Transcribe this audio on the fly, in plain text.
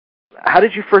how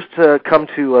did you first come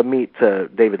to meet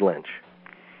David Lynch?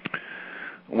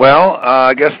 Well,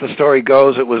 I guess the story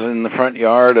goes it was in the front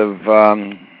yard of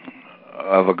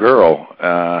a girl,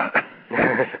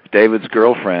 David's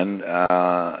girlfriend,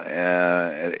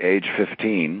 at age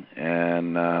 15,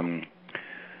 and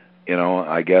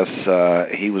I guess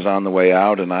he was on the way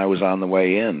out and I was on the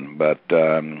way in, but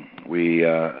we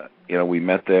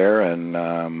met there, and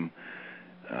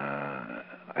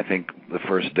I think the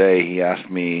first day he asked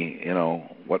me,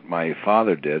 what my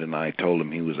father did, and I told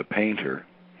him he was a painter.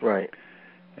 Right.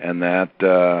 And that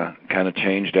kind of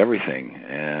changed everything,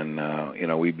 and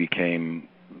we became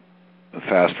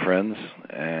fast friends,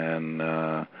 and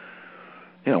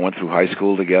went through high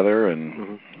school together,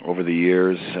 and over the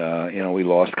years, we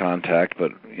lost contact,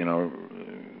 but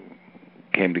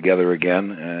came together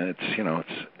again. And it's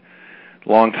a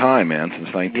long time, man,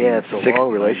 since 1960. Yeah, it's a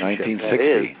long relationship.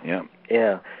 1960. Yeah.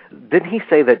 Yeah. Didn't he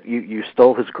say that you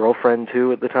stole his girlfriend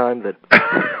too at the time? That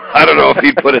I don't know if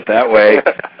he put it that way.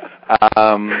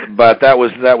 But that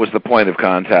was the point of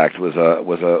contact. Was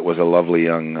a lovely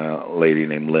young lady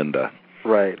named Linda.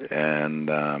 Right. And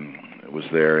it was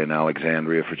there in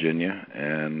Alexandria, Virginia,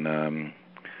 and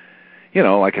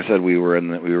like I said, we were in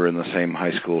the same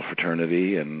high school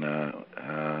fraternity, and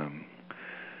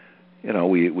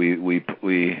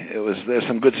there's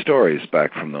some good stories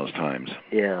back from those times.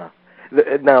 Yeah.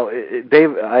 Now,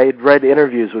 Dave, I had read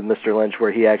interviews with Mr. Lynch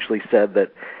where he actually said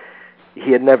that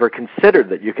he had never considered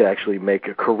that you could actually make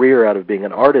a career out of being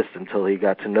an artist until he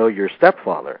got to know your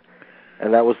stepfather.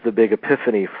 And that was the big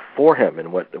epiphany for him,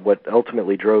 and what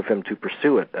ultimately drove him to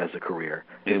pursue it as a career.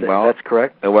 That's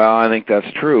correct? Well, I think that's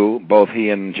true. Both he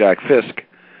and Jack Fisk.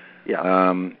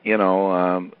 Yeah. When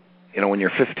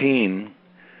you're 15,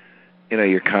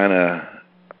 you're kind of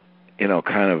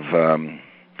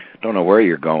don't know where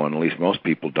you're going. At least most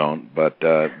people don't. But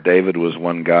David was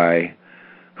one guy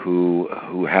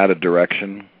who had a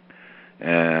direction,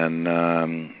 and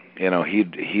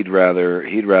he'd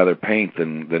rather paint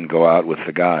than go out with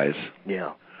the guys.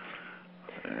 Yeah.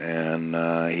 And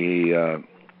he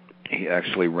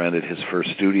actually rented his first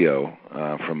studio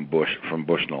from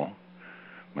Bushnell,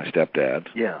 my stepdad.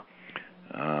 Yeah.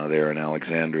 There in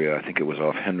Alexandria. I think it was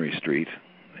off Henry Street,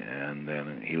 and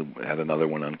then he had another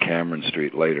one on Cameron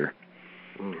Street later.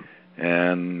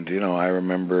 And I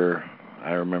remember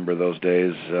those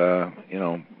days. I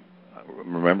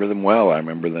remember them well. I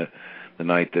remember the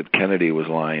night that Kennedy was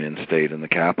lying in state in the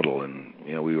Capitol, and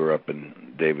we were up in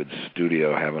David's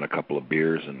studio having a couple of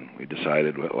beers, and we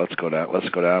decided, well, let's go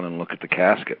down and look at the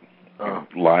casket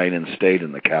lying in state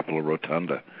in the Capitol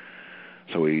Rotunda.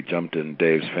 So we jumped in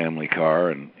Dave's family car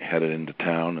and headed into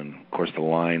town, and of course the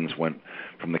lines went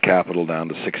from the Capitol down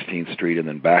to 16th Street and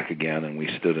then back again, and we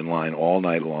stood in line all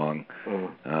night long,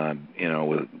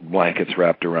 with blankets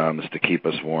wrapped around us to keep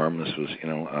us warm. This was,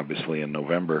 obviously in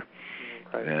November.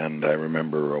 Right. And I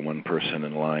remember one person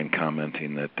in line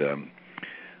commenting that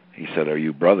he said, "Are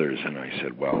you brothers?" And I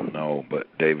said, "Well, no," but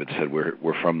David said,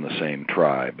 "We're from the same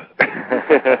tribe."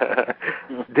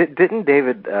 Didn't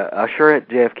David usher at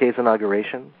JFK's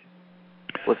inauguration?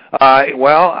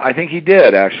 Well, I think he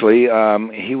did, actually.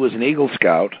 He was an Eagle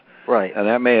Scout, right? And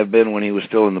that may have been when he was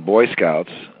still in the Boy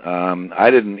Scouts. I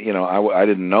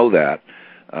didn't know that,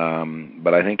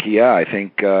 but I think he has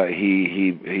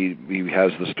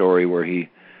the story where he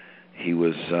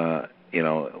was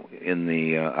in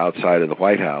the outside of the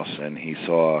White House, and he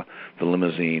saw the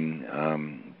limousine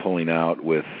pulling out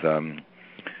with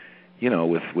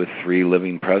with three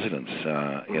living presidents.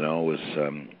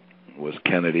 Was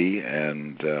Kennedy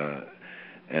and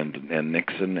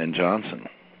Nixon and Johnson.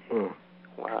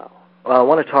 Wow. Well, I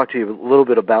want to talk to you a little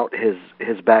bit about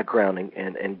his background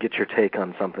and get your take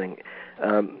on something.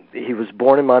 He was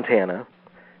born in Montana,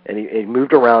 and he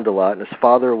moved around a lot, and his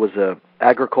father was a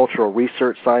agricultural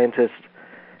research scientist,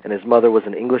 and his mother was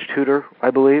an English tutor,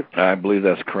 I believe. I believe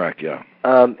that's correct, yeah.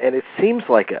 And it seems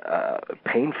like a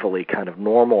painfully kind of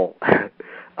normal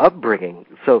upbringing.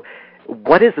 So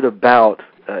what is it about,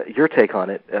 your take on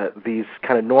it, these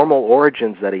kind of normal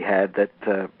origins that he had that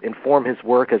inform his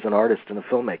work as an artist and a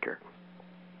filmmaker?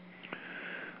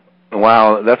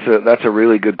 Wow, that's a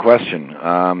really good question.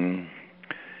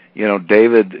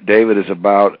 David is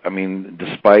about,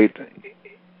 despite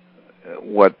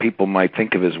what people might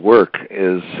think of his work,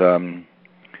 is,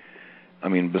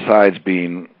 besides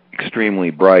being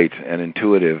extremely bright and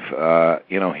intuitive,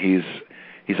 he's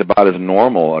about as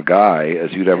normal a guy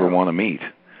as you'd ever want to meet.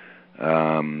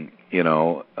 He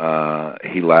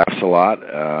laughs a lot.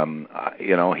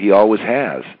 He always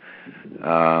has.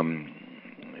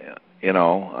 You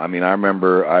know, I mean, I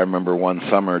remember one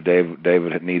summer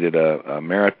David had needed a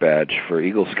merit badge for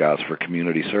Eagle Scouts for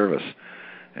community service,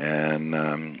 and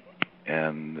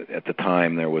at the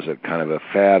time there was a kind of a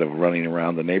fad of running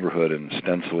around the neighborhood and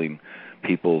stenciling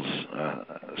people's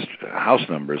house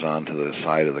numbers onto the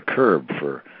side of the curb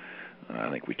for, I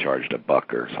think we charged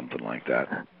 $1 or something like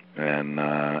that. And,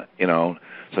 you know,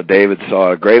 so David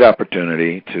saw a great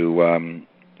opportunity to,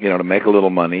 you know, to make a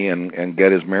little money and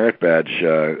get his merit badge,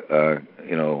 you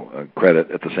know,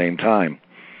 credit at the same time.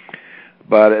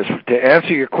 But to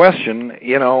answer your question,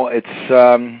 you know, it's,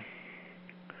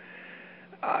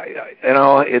 you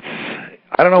know, it's,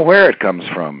 I don't know where it comes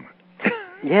from.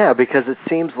 Yeah, because it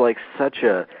seems like such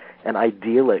an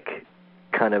idyllic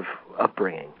kind of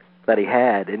upbringing that he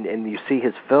had, and you see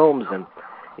his films, and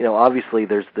you know, obviously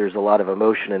there's a lot of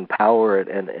emotion and power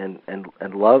and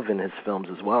love in his films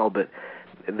as well, but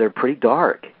they're pretty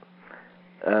dark.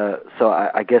 So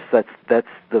I guess that's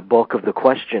the bulk of the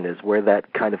question, is where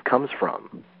that kind of comes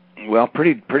from. Well,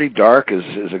 pretty dark is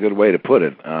a good way to put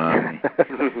it.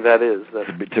 That is.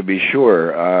 To be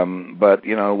sure. But,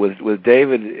 you know, with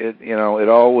David, you know, it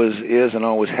always is and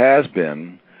always has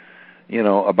been, you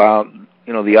know, about,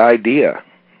 you know, the idea.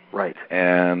 Right.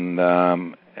 And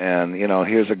you know,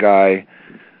 here's a guy,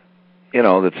 you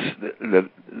know,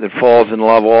 that falls in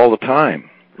love all the time.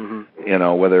 Mm-hmm. You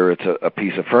know, whether it's a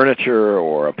piece of furniture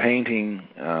or a painting,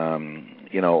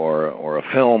 you know, or a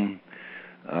film.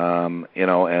 You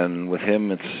know, and with him,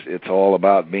 it's all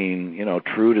about being, you know,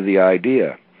 true to the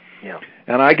idea. Yeah.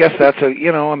 And I guess that's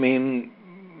you know, I mean,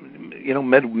 you know,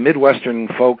 Midwestern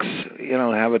folks, you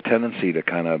know, have a tendency to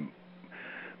kind of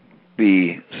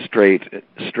be straight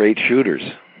shooters,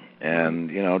 and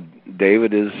you know,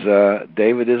 David is a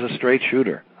straight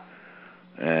shooter,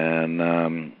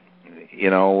 and you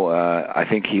know, I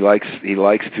think he likes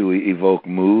to evoke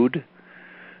mood.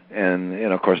 And, you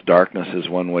know, of course, darkness is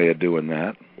one way of doing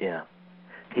that. Yeah.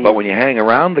 But when you hang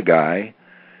around the guy,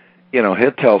 you know,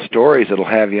 he'll tell stories that'll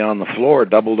have you on the floor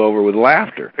doubled over with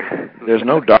laughter. There's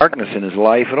no darkness in his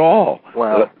life at all.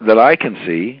 Wow. That I can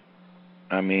see.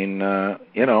 I mean,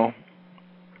 you know.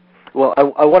 Well,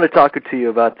 I want to talk to you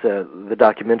about the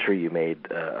documentary you made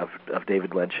of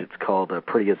David Lynch. It's called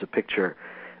Pretty as a Picture,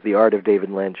 The Art of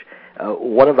David Lynch.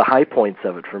 One of the high points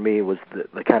of it for me was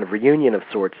the kind of reunion of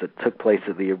sorts that took place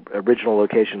at the original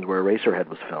locations where Eraserhead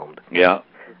was filmed. Yeah.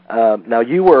 Now,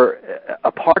 you were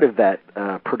a part of that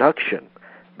production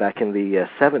back in the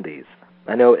 70s.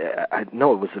 I know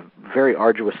it was a very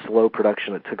arduous, slow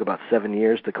production. It took about 7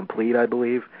 years to complete, I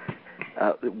believe.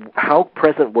 How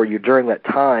present were you during that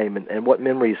time, and what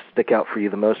memories stick out for you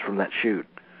the most from that shoot?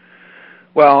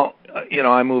 Well, you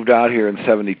know, I moved out here in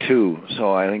 '72,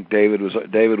 so I think David was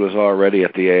already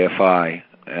at the AFI,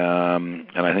 and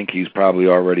I think he's probably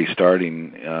already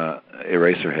starting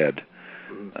Eraserhead,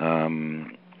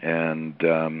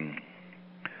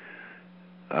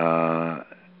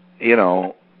 you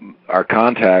know, our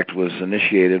contact was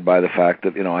initiated by the fact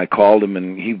that, you know, I called him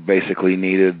and he basically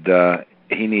needed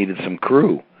some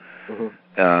crew. Mm-hmm.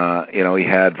 You know, he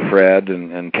had Fred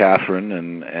and Catherine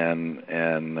and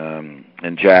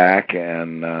Jack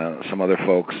and some other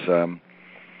folks,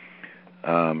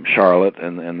 Charlotte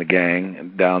and the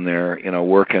gang down there, you know,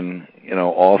 working, you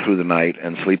know, all through the night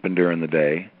and sleeping during the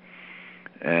day.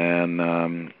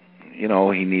 And you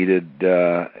know, he needed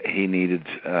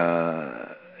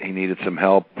some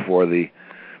help for the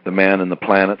Man and the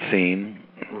Planet scene,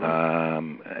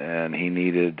 and he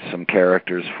needed some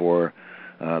characters for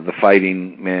the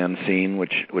fighting man scene,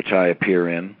 which I appear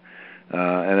in,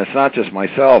 and it's not just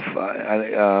myself.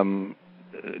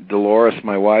 Dolores,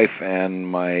 my wife, and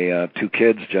my 2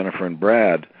 kids, Jennifer and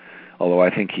Brad. Although I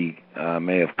think he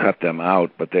may have cut them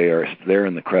out, but they're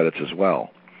in the credits as well.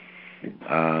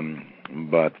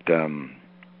 But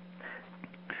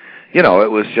you know,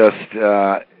 it was just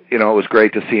you know, it was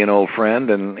great to see an old friend,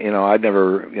 and you know, I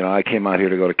came out here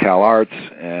to go to Cal Arts,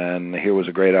 and here was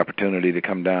a great opportunity to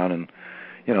come down and,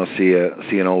 you know, see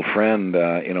an old friend,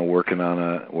 you know, working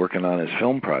on his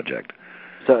film project.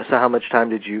 So how much time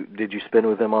did you spend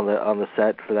with him on the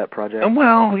set for that project?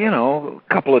 Well, you know,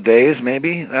 a couple of days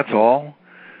maybe. That's all.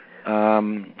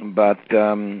 But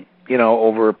you know,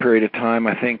 over a period of time,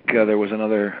 I think there was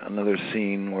another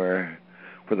scene where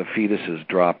the fetuses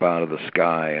drop out of the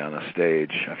sky on a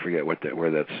stage. I forget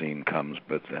where that scene comes,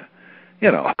 but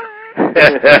you know.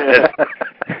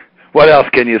 What else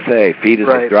can you say?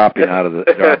 Fetuses dropping out of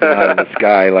the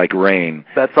sky like rain.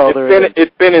 That's all there is.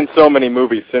 It's been in so many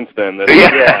movies since then. That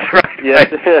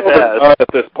Yes. At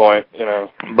this point, you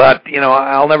know. But you know,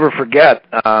 I'll never forget.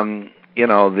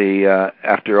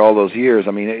 after all those years,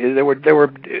 I mean,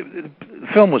 the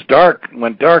film was dark,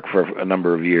 went dark for a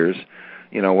number of years,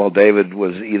 while David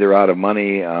was either out of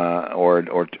money or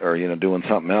doing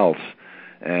something else.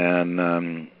 And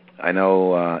I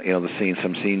know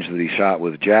some scenes that he shot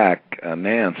with Jack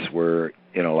Nance were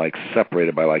like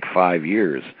separated by like 5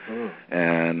 years.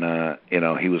 And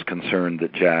he was concerned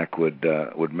that Jack would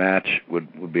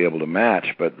be able to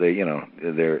match, but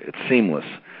it's seamless.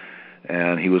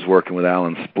 And he was working with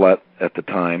Alan Splett at the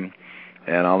time,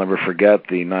 and I'll never forget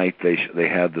the night they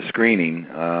had the screening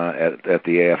at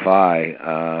the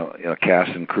AFI, cast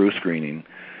and crew screening.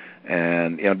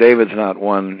 And David's not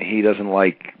one; he doesn't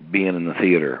like being in the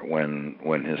theater when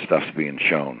his stuff's being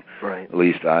shown. Right. At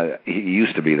least he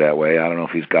used to be that way. I don't know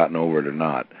if he's gotten over it or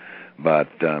not, but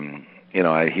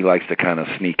he likes to kind of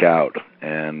sneak out.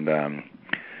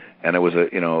 And it was a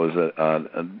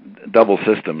double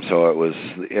system, so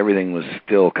everything was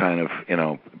still kind of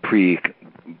pre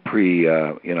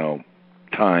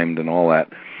timed and all that.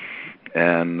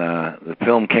 And the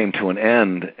film came to an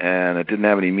end, and it didn't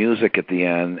have any music at the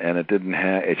end, and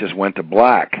it just went to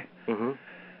black. Mm-hmm.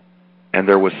 And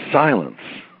there was silence,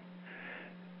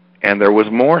 and there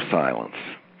was more silence,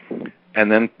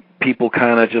 and then people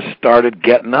kind of just started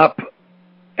getting up,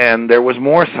 and there was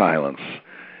more silence.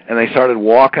 And they started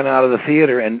walking out of the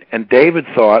theater, and David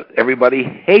thought everybody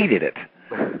hated it.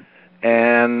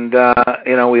 And,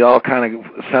 we all kind of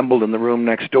assembled in the room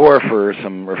next door for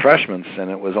some refreshments, and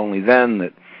it was only then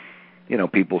that,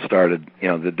 people started,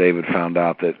 that David found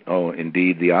out that, oh,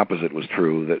 indeed, the opposite was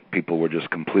true, that people were just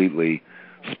completely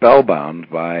spellbound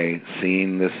by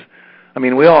seeing this. I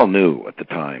mean, we all knew at the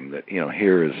time that,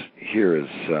 here is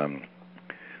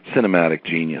cinematic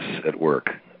genius at work.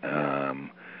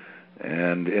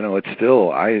 And it's still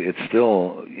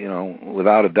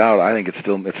without a doubt, I think it's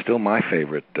still my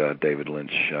favorite David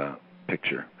Lynch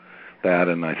picture. That,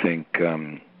 and I think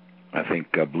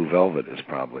Blue Velvet is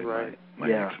probably right. my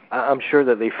yeah. next. I'm sure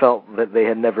that they felt that they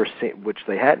had never seen, which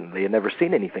they hadn't. They had never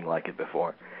seen anything like it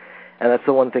before. And that's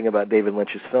the one thing about David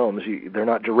Lynch's films. They're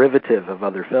not derivative of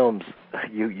other films.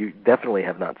 You definitely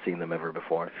have not seen them ever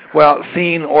before. Well,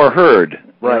 seen or heard.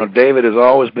 Right. David has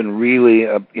always been really,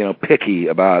 picky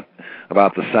about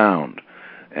the sound,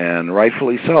 and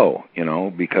rightfully so.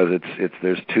 Because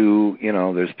there's two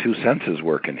senses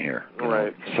working here.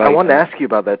 Right. I wanted to ask you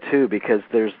about that too, because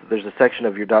there's a section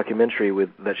of your documentary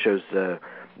that shows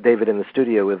David in the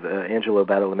studio with Angelo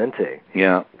Badalamenti.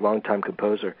 Yeah. Longtime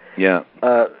composer. Yeah.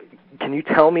 Can you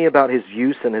tell me about his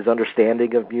use and his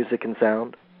understanding of music and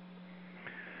sound?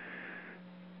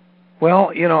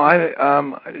 Well,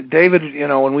 David,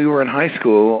 when we were in high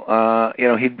school,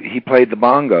 he played the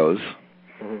bongos.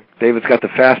 Mm-hmm. David's got the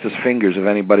fastest fingers of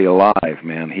anybody alive,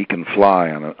 man. He can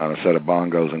fly on a set of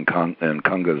bongos and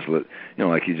congas,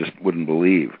 like you just wouldn't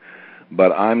believe.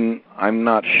 But I'm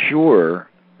not sure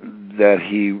that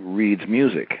he reads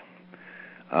music.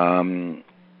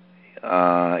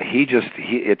 He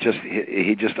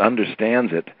just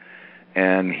understands it,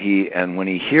 and when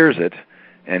he hears it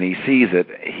and he sees it,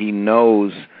 he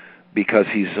knows, because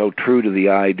he's so true to the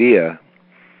idea,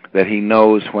 that he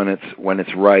knows when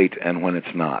it's right and when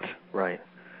it's not. Right.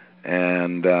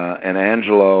 And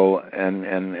Angelo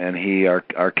and he are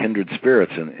kindred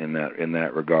spirits in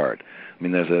that regard. I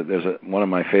mean, there's one of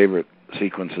my favorite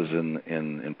sequences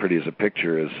in Pretty as a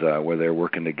Picture is where they're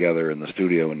working together in the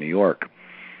studio in New York.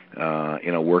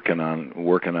 Working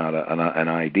out an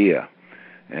idea,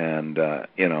 and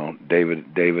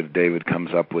David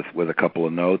comes up with a couple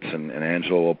of notes, and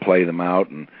Angelo will play them out,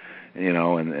 and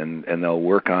they'll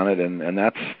work on it, and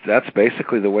that's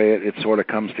basically the way it sort of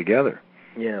comes together.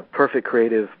 Yeah, perfect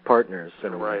creative partners.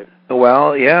 Right.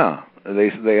 Well, yeah,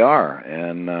 they are,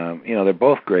 and they're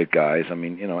both great guys. I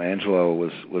mean, Angelo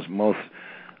was most.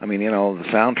 I mean, the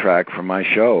soundtrack for my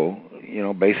show,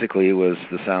 basically was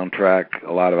the soundtrack,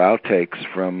 a lot of outtakes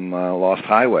from Lost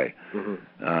Highway, mm-hmm.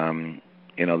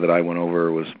 That I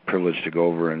was privileged to go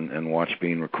over and watch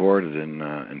being recorded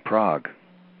in Prague.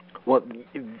 Well,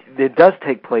 it does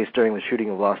take place during the shooting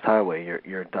of Lost Highway,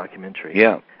 your documentary.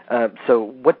 Yeah. So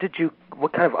what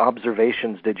kind of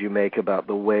observations did you make about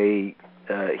the way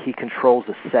he controls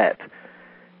a set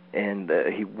and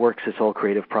he works his whole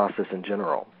creative process in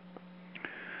general?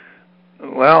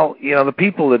 Well, the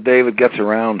people that David gets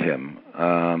around him,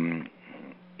 the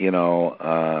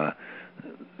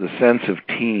sense of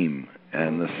team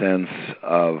and the sense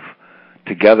of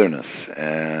togetherness,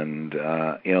 and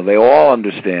they all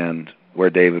understand where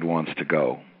David wants to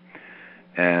go,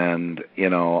 and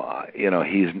he's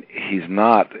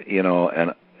not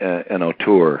an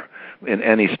auteur in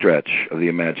any stretch of the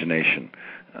imagination.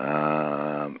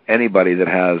 anybody that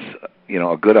has,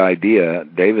 a good idea,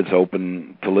 David's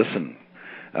open to listen.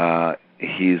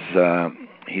 He's a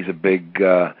big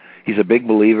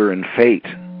believer in fate,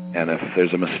 and if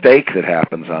there's a mistake that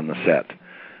happens on the set,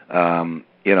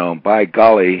 by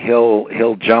golly,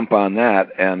 he'll jump on that,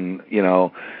 and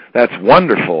that's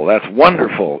wonderful, and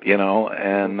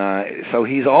so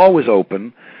he's always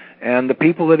open, and the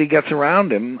people that he gets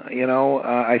around him,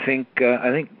 I think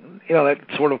that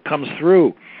sort of comes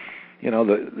through.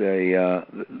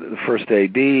 The first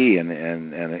AD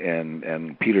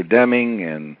and Peter Deming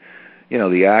and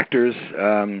the actors.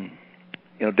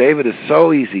 David is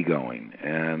so easygoing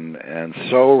and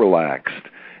so relaxed,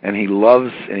 and he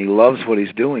loves what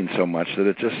he's doing so much that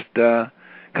it just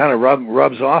kind of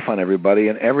rubs off on everybody,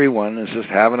 and everyone is just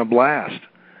having a blast.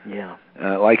 Yeah.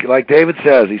 Like David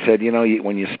says, he said,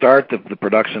 when you start the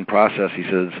production process, he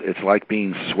says it's like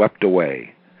being swept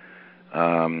away.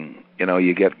 The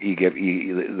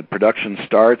production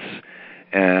starts,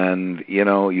 and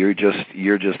you're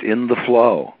just in the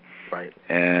flow. Right.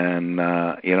 And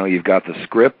you've got the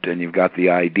script, and you've got the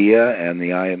idea, and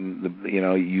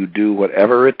you do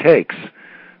whatever it takes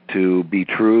to be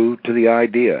true to the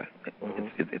idea.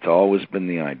 Mm-hmm. It's always been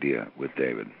the idea with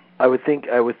David. I would think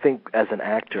as an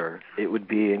actor, it would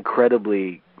be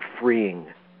incredibly freeing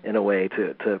in a way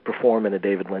to perform in a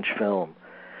David Lynch film.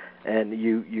 And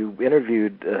you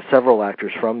interviewed several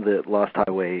actors from the Lost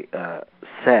Highway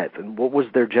set, and what was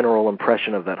their general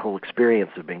impression of that whole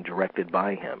experience of being directed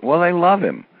by him? Well, they love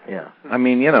him. Yeah. I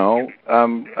mean,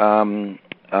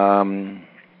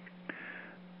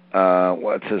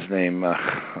 what's his name?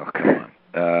 Come on.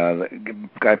 The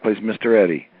guy plays Mr.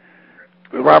 Eddie.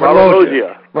 Robert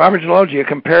Loggia. Robert Loggia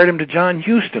compared him to John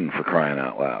Huston, for crying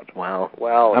out loud. Wow.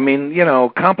 Wow. I mean,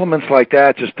 compliments like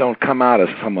that just don't come out of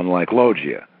someone like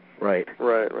Loggia. Right.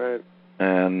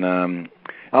 And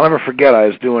I'll never forget, I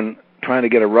was trying to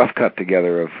get a rough cut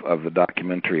together of the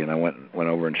documentary, and I went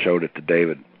over and showed it to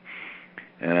David.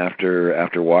 And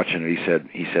after watching it,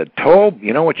 he said, Tobe,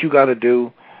 you know what you got to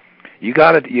do? You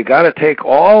got to take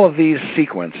all of these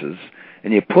sequences,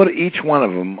 and you put each one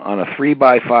of them on a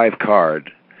 3x5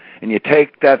 card, and you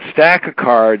take that stack of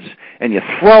cards and you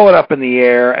throw it up in the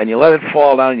air, and you let it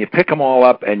fall down, and you pick them all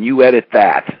up, and you edit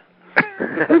that.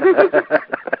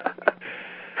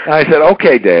 And I said,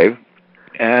 okay, Dave.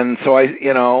 And so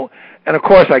and of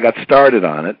course I got started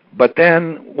on it, but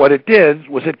then what it did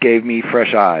was it gave me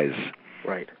fresh eyes.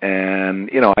 Right. And,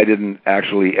 I didn't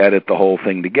actually edit the whole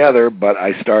thing together, but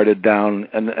I started down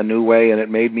a new way, and it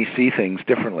made me see things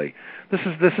differently. This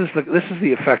is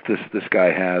the effect this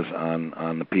guy has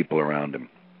on the people around him.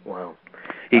 Wow.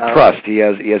 He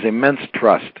has immense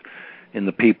trust in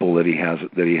the people that he has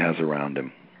around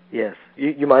him. Yes.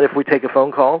 You mind if we take a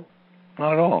phone call?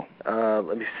 Not at all.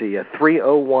 Let me see. A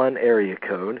 301 area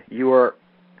code. You are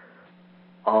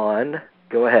on.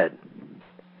 Go ahead.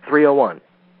 301.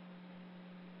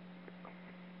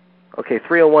 Okay,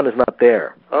 301 is not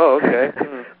there. Oh, okay.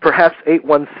 Perhaps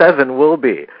 817 will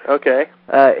be. Okay.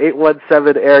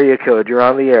 817 area code. You're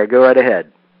on the air. Go right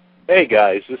ahead. Hey,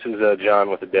 guys. This is John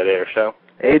with the Dead Air Show.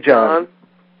 Hey, John.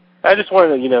 I just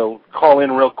wanted to, call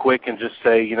in real quick and just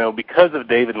say, because of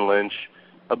David Lynch,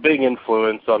 a big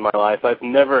influence on my life, I've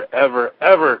never, ever,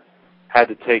 ever had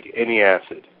to take any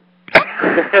acid.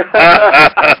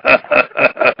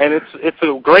 And it's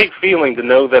a great feeling to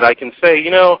know that I can say,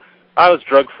 I was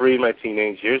drug-free in my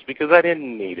teenage years because I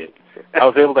didn't need it. I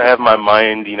was able to have my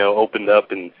mind, opened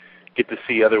up and get to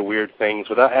see other weird things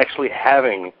without actually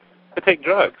having to take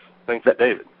drugs. Thanks to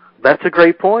David. That's a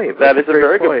great point. That is a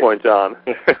very good point, John.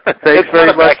 Thanks very much. It's not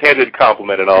a backhanded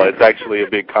compliment at all. It's actually a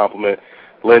big compliment.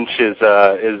 Lynch is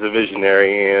a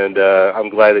visionary, and I'm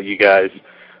glad that you guys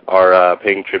are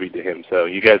paying tribute to him. So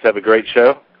you guys have a great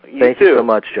show. Thank you so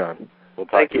much, John. We'll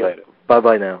talk to you later.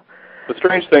 Bye-bye now. The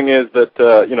strange thing is that,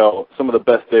 some of the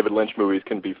best David Lynch movies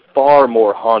can be far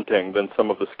more haunting than some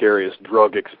of the scariest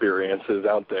drug experiences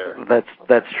out there.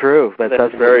 That's true.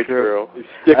 That's very true. They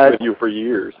stick with you for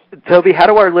years. Toby, how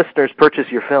do our listeners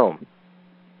purchase your film?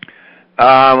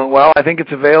 Well, I think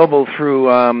it's available through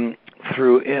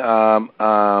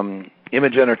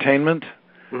Image Entertainment.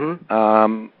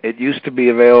 Mm-hmm. It used to be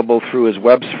available through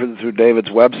through David's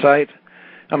website.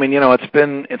 I mean, it's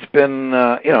been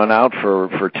out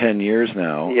for 10 years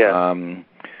now. Yeah.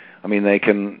 I mean, they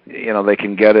can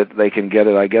get it. They can get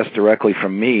it, I guess, directly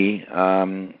from me.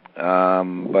 But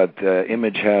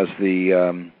Image has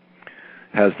the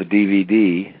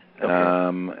DVD, okay.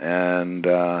 and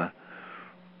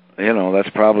that's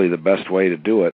probably the best way to do it.